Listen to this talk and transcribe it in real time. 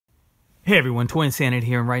Hey everyone, Toy Insanity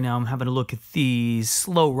here, and right now I'm having a look at these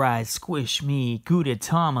Slow Rise SquishMe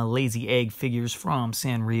Gudetama Lazy Egg figures from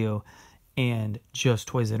Sanrio and Just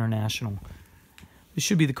Toys International. This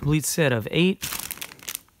should be the complete set of 8.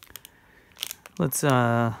 Let's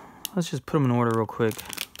just put them in order real quick.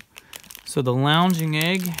 So the lounging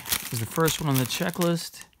egg is the first one on the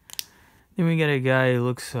checklist. Then we got a guy who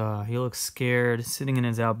looks scared, sitting in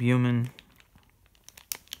his albumin.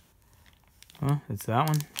 Huh? It's that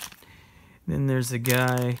one. Then there's a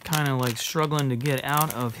guy kind of like struggling to get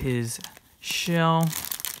out of his shell.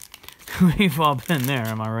 We've all been there,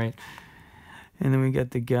 am I right? And then we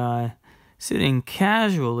got the guy sitting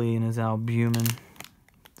casually in his albumin.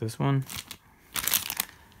 This one.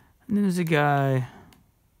 And then there's a guy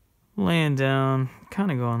laying down,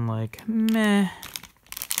 kind of going like, meh.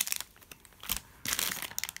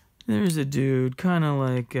 There's a dude kind of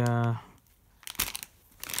like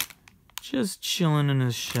just chilling in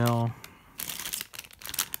his shell.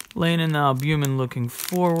 Laying in the albumin looking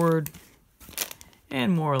forward,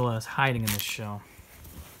 and more or less hiding in the shell.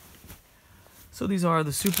 So these are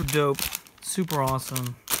the super dope, super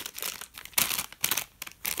awesome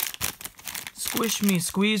Squish Me,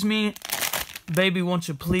 Squeeze Me, Baby Won't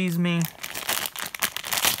You Please Me,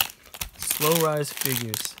 Slow Rise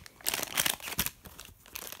figures.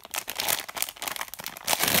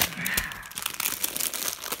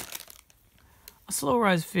 A slow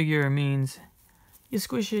rise figure means you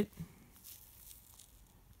squish it,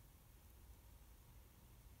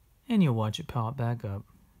 and you watch it pop back up.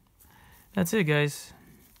 That's it, guys.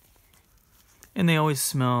 And they always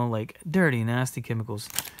smell like dirty, nasty chemicals.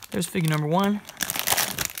 There's figure number 1.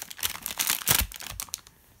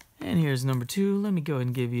 And here's number 2. Let me go ahead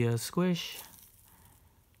and give you a squish.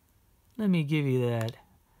 Let me give you that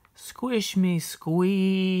Squish Me,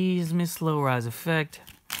 Squeeze Me slow rise effect.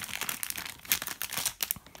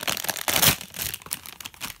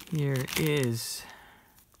 Here is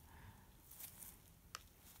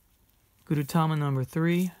Gudetama number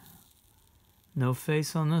 3. No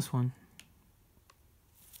face on this one.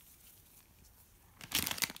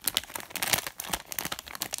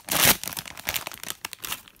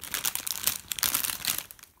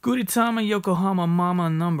 Gudetama Yokohama Mama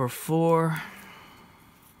number 4.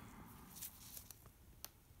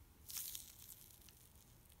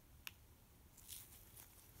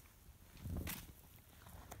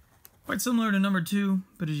 Quite similar to number 2,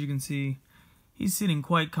 but as you can see, he's sitting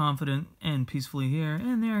quite confident and peacefully here,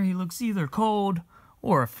 and there he looks either cold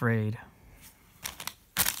or afraid.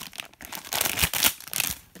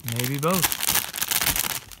 Maybe both.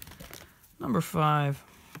 Number 5,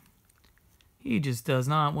 he just does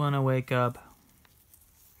not want to wake up.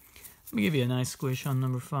 Let me give you a nice squish on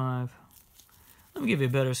number 5. Let me give you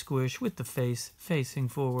a better squish with the face facing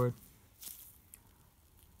forward.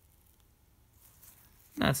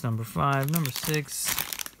 That's number 5. Number 6.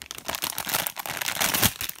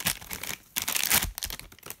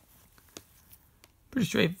 Pretty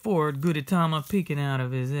straightforward. Gudetama peeking out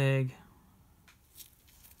of his egg.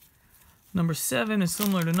 Number 7 is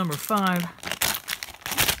similar to number 5.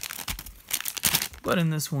 But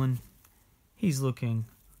in this one, he's looking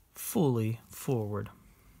fully forward.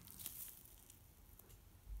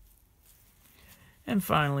 And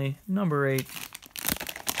finally, number 8.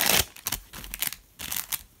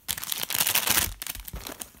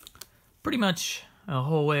 Pretty much a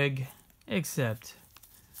whole egg, except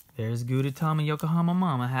there's Gudetama Yokohama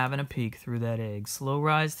Mama having a peek through that egg. Slow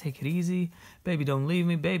rise, take it easy. Baby, don't leave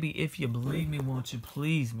me. Baby, if you believe me, won't you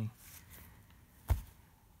please me?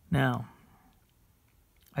 Now,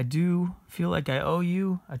 I do feel like I owe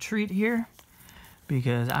you a treat here,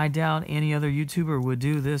 because I doubt any other YouTuber would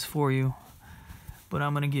do this for you. But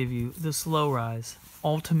I'm going to give you the slow rise,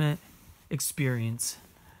 ultimate experience,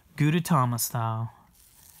 Gudetama style,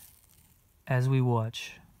 as we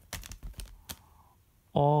watch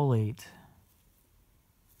all 8.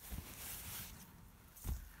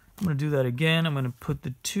 I'm going to do that again. I'm going to put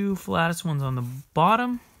the 2 flattest ones on the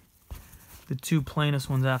bottom, the 2 plainest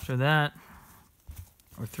ones after that,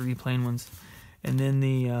 or 3 plain ones, and then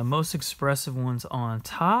the most expressive ones on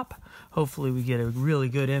top. Hopefully we get a really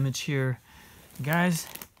good image here. Guys,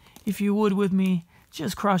 if you would with me,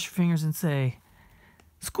 just cross your fingers and say,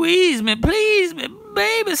 "Squeeze me, please me,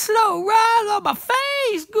 baby, slow rise on my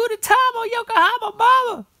face, Gudetama Yokohama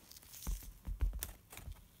Mama."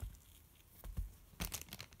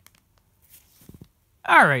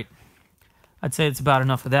 Alright, I'd say it's about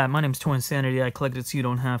enough of that. My name's Toy Insanity. I collected so you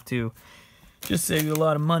don't have to. Just save you a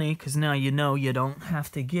lot of money, because now you know you don't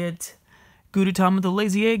have to get Gudetama the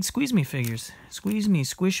Lazy Egg SqueezeMe figures. SqueezeMe,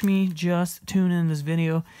 SquishMe, just tune in this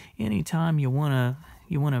video anytime you want to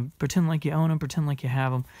you want to pretend like you own them, pretend like you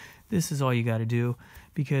have them, this is all you got to do,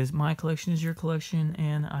 because my collection is your collection,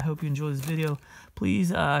 and I hope you enjoy this video. Please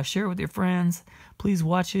share it with your friends. Please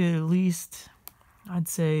watch it at least, I'd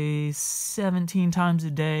say, 17 times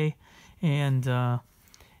a day, and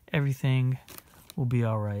everything will be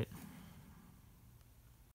all right.